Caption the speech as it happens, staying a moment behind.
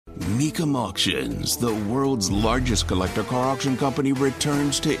Mecum Auctions, the world's largest collector car auction company,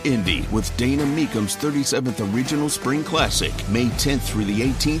 returns to Indy with Dana Mecum's 37th Regional Spring Classic, May 10th through the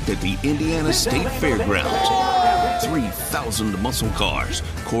 18th at the Indiana State Fairgrounds. 3,000 muscle cars,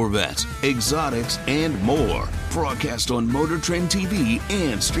 Corvettes, exotics, and more. Broadcast on Motor Trend TV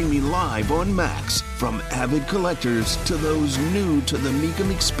and streaming live on Max. From avid collectors to those new to the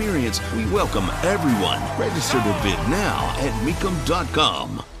Mecum experience, we welcome everyone. Register to bid now at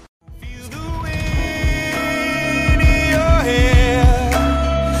Mecum.com. Feel the wind in your hair.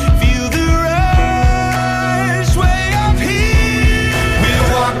 Feel the rush way up here. We're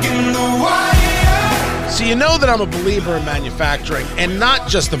walking the wire. So you know that I'm a believer in manufacturing, and not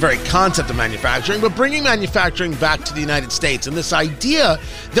just the very concept of manufacturing, but bringing manufacturing back to the United States. And this idea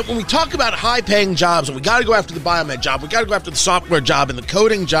that when we talk about high-paying jobs, and we got to go after the biomed job, we got to go after the software job and the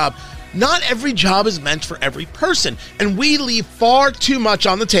coding job, not every job is meant for every person. And we leave far too much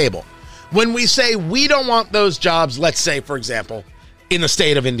on the table when we say we don't want those jobs, let's say, for example, in the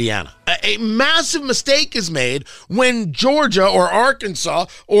state of Indiana. A massive mistake is made when Georgia or Arkansas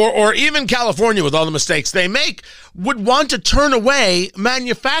or even California, with all the mistakes they make, would want to turn away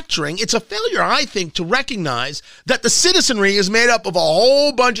manufacturing. It's a failure, I think, to recognize that the citizenry is made up of a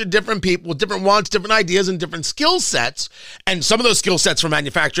whole bunch of different people with different wants, different ideas, and different skill sets. And some of those skill sets for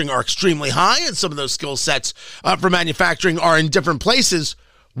manufacturing are extremely high, and some of those skill sets for manufacturing are in different places.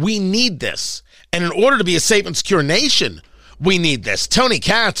 We need this. And in order to be a safe and secure nation, we need this. Tony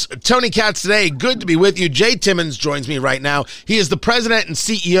Katz today, good to be with you. Jay Timmons joins me right now. He is the president and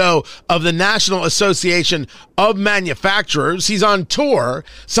CEO of the National Association of Manufacturers. He's on tour,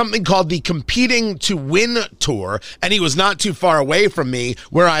 something called the Competing to Win Tour, and he was not too far away from me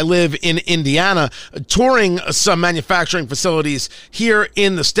where I live in Indiana, touring some manufacturing facilities here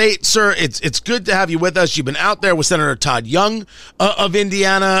in the state. Sir, it's good to have you with us. You've been out there with Senator Todd Young of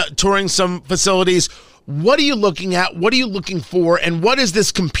Indiana, touring some facilities. What are you looking at? What are you looking for? And what is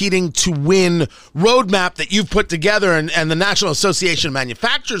this Competing to Win roadmap that you've put together and the National Association of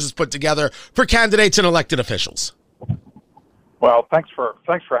Manufacturers has put together for candidates and elected officials? Well, thanks for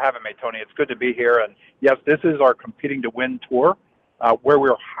having me, Tony. It's good to be here. And yes, this is our Competing to Win tour, where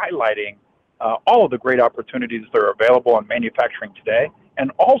we're highlighting all of the great opportunities that are available in manufacturing today,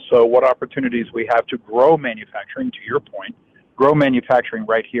 and also what opportunities we have to grow manufacturing, to your point, grow manufacturing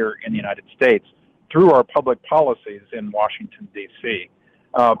right here in the United States through our public policies in Washington, D.C.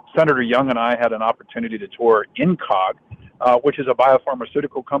 Senator Young and I had an opportunity to tour INCOG, which is a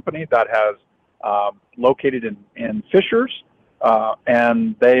biopharmaceutical company that has located in Fishers,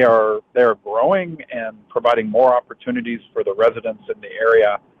 and they are growing and providing more opportunities for the residents in the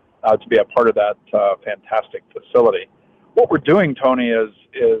area to be a part of that fantastic facility. What we're doing, Tony, is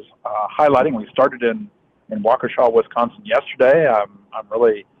highlighting. We started in Waukesha, Wisconsin yesterday. I'm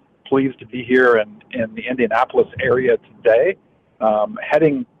really pleased to be here in the Indianapolis area today,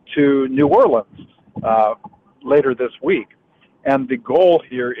 heading to New Orleans later this week. And the goal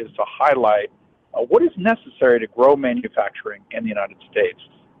here is to highlight what is necessary to grow manufacturing in the United States,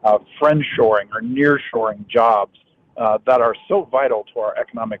 friendshoring or nearshoring jobs that are so vital to our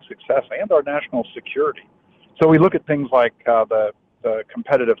economic success and our national security. So we look at things like the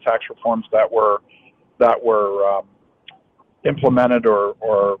competitive tax reforms that were implemented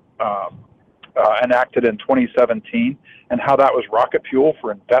or enacted in 2017, and how that was rocket fuel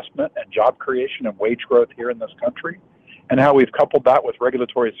for investment and job creation and wage growth here in this country, and how we've coupled that with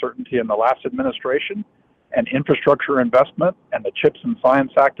regulatory certainty in the last administration and infrastructure investment and the CHIPS and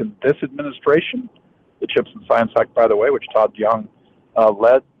Science Act in this administration. The CHIPS and Science Act, by the way, which Todd Young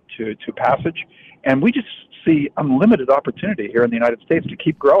led to passage. And we just see unlimited opportunity here in the United States to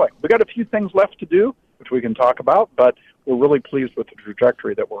keep growing. We got a few things left to do, which we can talk about, but we're really pleased with the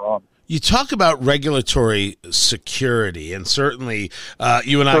trajectory that we're on. You talk about regulatory security, and certainly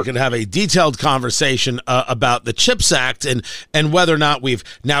you and I could have a detailed conversation about the CHIPS Act and whether or not we've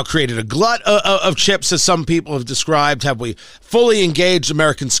now created a glut of chips, as some people have described. Have we fully engaged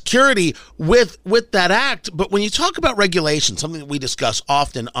American security with that act? But when you talk about regulation, something that we discuss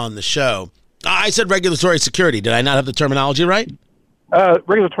often on the show, I said regulatory security. Did I not have the terminology right?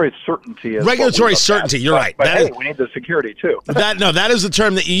 Regulatory certainty. Regulatory certainty, you're right. But hey, we need the security too. That is the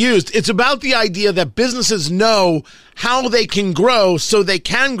term that you used. It's about the idea that businesses know how they can grow so they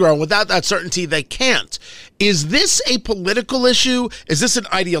can grow. Without that certainty, they can't. Is this a political issue? Is this an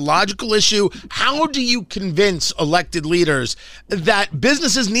ideological issue? How do you convince elected leaders that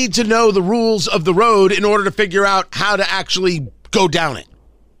businesses need to know the rules of the road in order to figure out how to actually go down it?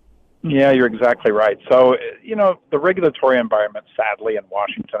 Yeah, you're exactly right. So, the regulatory environment, sadly, in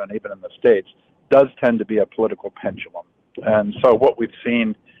Washington and even in the states, does tend to be a political pendulum. And so what we've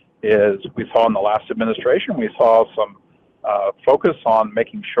seen is we saw in the last administration, we saw some focus on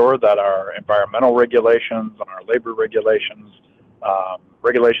making sure that our environmental regulations and our labor regulations,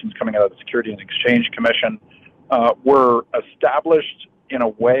 regulations coming out of the Security and Exchange Commission, were established in a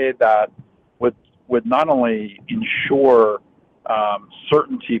way that would not only ensure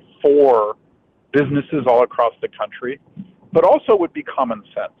certainty for businesses all across the country, but also would be common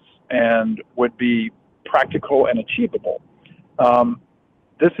sense and would be practical and achievable.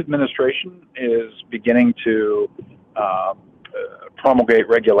 This administration is beginning to promulgate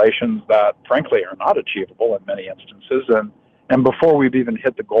regulations that, frankly, are not achievable in many instances, and before we've even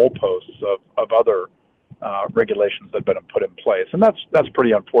hit the goalposts of other regulations that have been put in place. And that's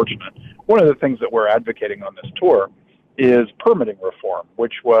pretty unfortunate. One of the things that we're advocating on this tour is permitting reform,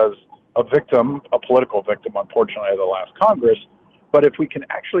 which was a political victim, unfortunately, of the last Congress. But if we can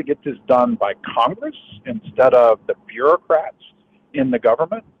actually get this done by Congress instead of the bureaucrats in the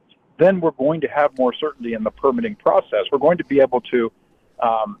government, then we're going to have more certainty in the permitting process. We're going to be able to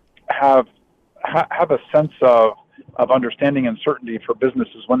have a sense of understanding and certainty for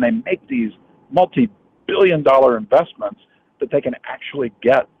businesses when they make these multi-billion-dollar investments, that they can actually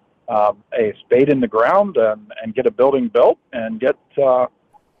get a spade in the ground and get a building built and get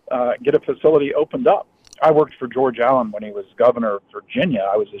a facility opened up. I worked for George Allen when he was governor of Virginia.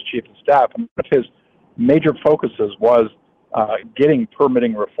 I was his chief of staff, and one of his major focuses was getting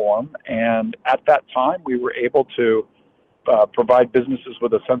permitting reform. And at that time, we were able to provide businesses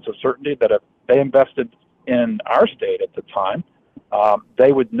with a sense of certainty that if they invested in our state at the time,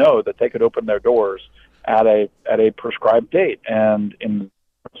 they would know that they could open their doors at a prescribed date. And in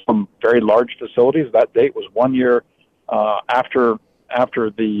some very large facilities, that date was 1 year after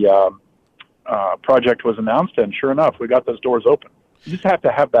the project was announced, and sure enough, we got those doors open. You just have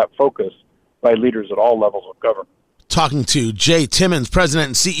to have that focus by leaders at all levels of government. Talking to Jay Timmons, President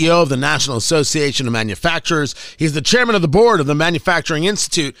and CEO of the National Association of Manufacturers. He's the chairman of the board of the Manufacturing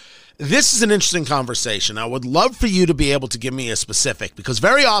Institute. This is an interesting conversation. I would love for you to be able to give me a specific, because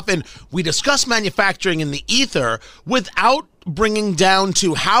very often we discuss manufacturing in the ether without bringing down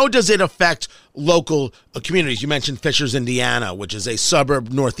to how does it affect local communities. You mentioned Fishers, Indiana, which is a suburb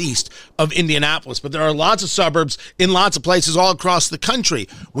northeast of Indianapolis, but there are lots of suburbs in lots of places all across the country.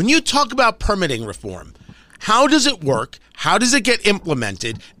 When you talk about permitting reform, how does it work? How does it get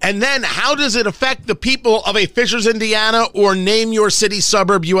implemented? And then how does it affect the people of a Fishers, Indiana, or name your city,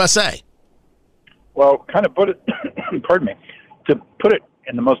 suburb, USA? Well, kind of put it, pardon me, to put it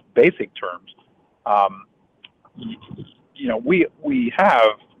in the most basic terms, we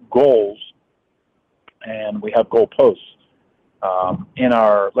have goals and we have goalposts in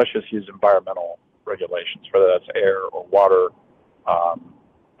our, let's just use environmental regulations, whether that's air or water,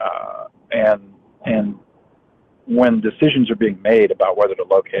 and when decisions are being made about where to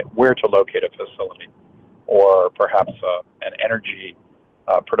locate a facility, or perhaps an energy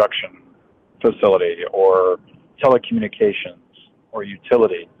production facility, or telecommunications, or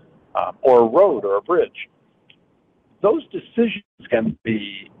utility, or a road or a bridge, those decisions can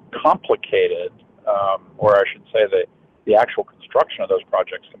be complicated, or I should say the actual construction of those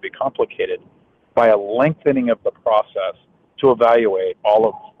projects can be complicated by a lengthening of the process to evaluate all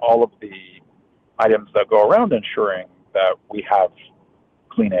of the items that go around ensuring that we have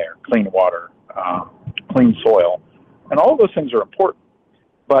clean air, clean water, clean soil, and all of those things are important.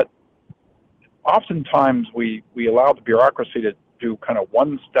 But oftentimes we allow the bureaucracy to do kind of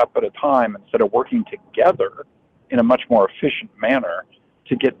one step at a time instead of working together in a much more efficient manner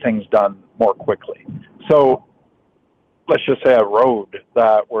to get things done more quickly. So let's just say a road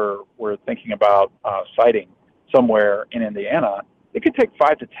that we're thinking about siting somewhere in Indiana, it could take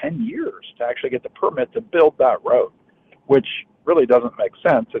 5 to 10 years to actually get the permit to build that road, which really doesn't make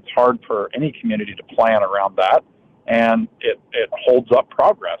sense. It's hard for any community to plan around that, and it holds up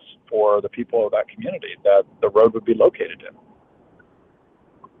progress for the people of that community that the road would be located in.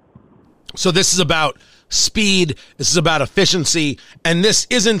 So this is about speed, this is about efficiency, and this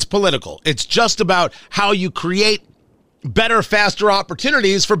isn't political. It's just about how you create better, faster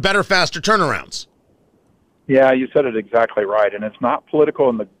opportunities for better, faster turnarounds. Yeah, you said it exactly right, and it's not political.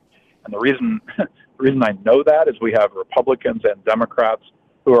 And the reason I know that is we have Republicans and Democrats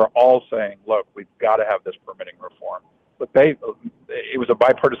who are all saying, "Look, we've got to have this permitting reform." But it was a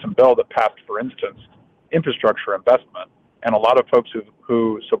bipartisan bill that passed, for instance, infrastructure investment, and a lot of folks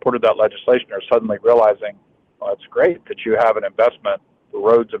who supported that legislation are suddenly realizing, well, it's great that you have an investment for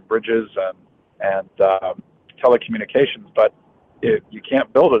roads and bridges and telecommunications, but you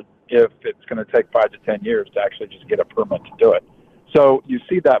can't build it if it's going to take 5 to 10 years to actually just get a permit to do it. So you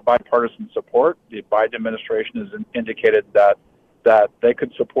see that bipartisan support. The Biden administration has indicated that that they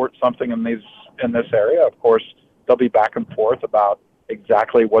could support something in this area. Of course, they'll be back and forth about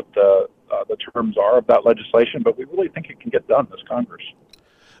exactly what the terms are of that legislation, but we really think it can get done this Congress.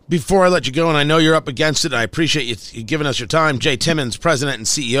 Before I let you go, and I know you're up against it, and I appreciate you giving us your time, Jay Timmons, President and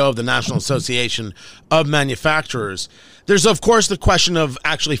CEO of the National Association of Manufacturers. There's, of course, the question of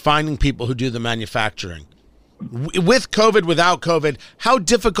actually finding people who do the manufacturing. With COVID, without COVID, how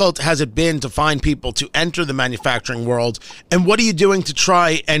difficult has it been to find people to enter the manufacturing world, and what are you doing to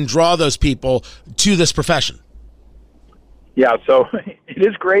try and draw those people to this profession? Yeah, so it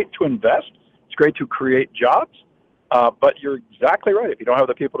is great to invest. It's great to create jobs. But you're exactly right. If you don't have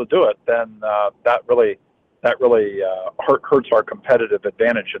the people to do it, then that really hurts our competitive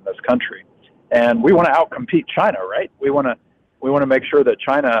advantage in this country. And we want to outcompete China, right? We want to make sure that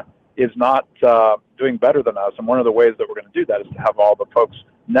China is not doing better than us. And one of the ways that we're going to do that is to have all the folks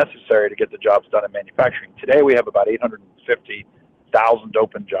necessary to get the jobs done in manufacturing. Today, we have about 850,000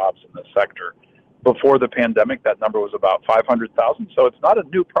 open jobs in this sector. Before the pandemic, that number was about 500,000. So it's not a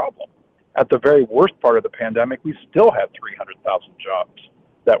new problem. At the very worst part of the pandemic, we still had 300,000 jobs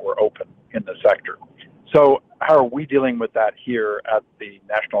that were open in the sector. So how are we dealing with that here at the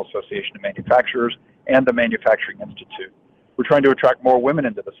National Association of Manufacturers and the Manufacturing Institute? We're trying to attract more women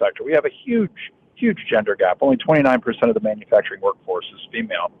into the sector. We have a huge gender gap. Only 29% of the manufacturing workforce is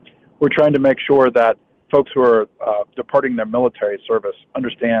female. We're trying to make sure that folks who are departing their military service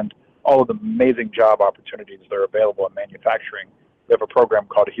understand all of the amazing job opportunities that are available in manufacturing. We have a program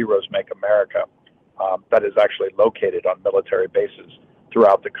called Heroes Make America that is actually located on military bases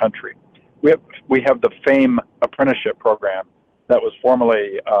throughout the country. We have the FAME apprenticeship program that was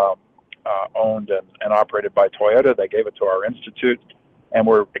formerly owned and operated by Toyota. They gave it to our institute, and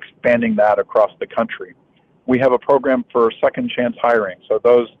we're expanding that across the country. We have a program for second chance hiring. So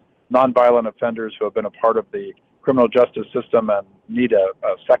those nonviolent offenders who have been a part of the criminal justice system and need a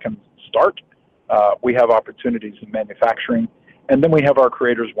second start, we have opportunities in manufacturing. And then we have our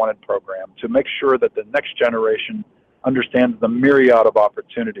Creators Wanted program to make sure that the next generation understands the myriad of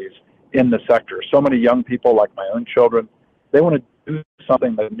opportunities in the sector. So many young people, like my own children, they want to do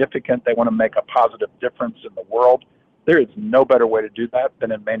something significant. They want to make a positive difference in the world. There is no better way to do that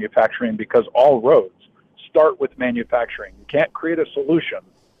than in manufacturing, because all roads start with manufacturing. You can't create a solution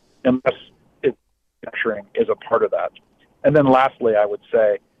unless manufacturing is a part of that. And then lastly, I would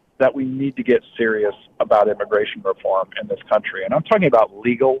say that we need to get serious about immigration reform in this country. And I'm talking about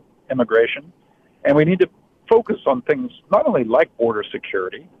legal immigration. And we need to focus on things not only like border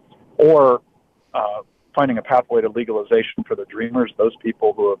security or finding a pathway to legalization for the dreamers, those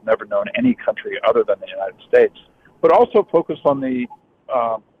people who have never known any country other than the United States, but also focus on the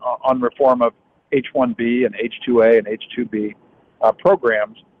on reform of H-1B and H-2A and H-2B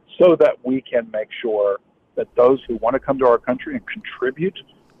programs, so that we can make sure that those who want to come to our country and contribute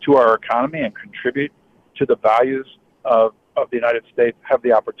to our economy and contribute to the values of the United States have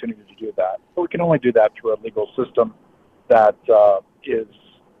the opportunity to do that. But we can only do that through a legal system that is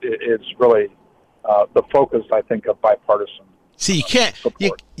really the focus, I think, of bipartisan. See,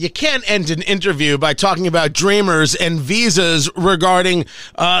 you can't end an interview by talking about dreamers and visas regarding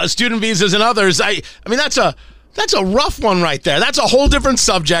student visas and others. I mean, that's a rough one right there. That's a whole different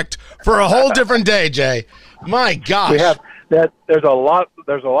subject for a whole different day, Jay. My gosh. We have that. There's a lot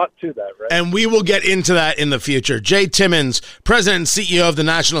to that, right? And we will get into that in the future. Jay Timmons, President and CEO of the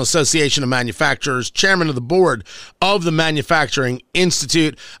National Association of Manufacturers, Chairman of the Board of the Manufacturing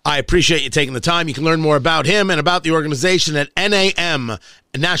Institute. I appreciate you taking the time. You can learn more about him and about the organization at NAM,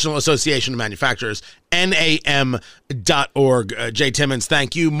 National Association of Manufacturers, NAM.org. Jay Timmons,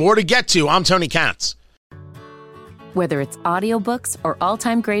 thank you. More to get to. I'm Tony Katz. Whether it's audiobooks or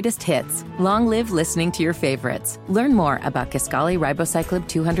all-time greatest hits, long live listening to your favorites. Learn more about Kisqali Ribociclib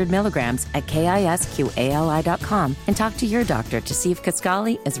 200 milligrams at KISQALI.com and talk to your doctor to see if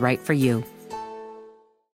Kisqali is right for you.